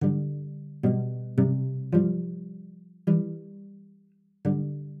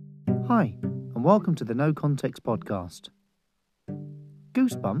Hi, and welcome to the No Context podcast.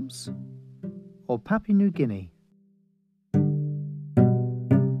 Goosebumps or Papua New Guinea?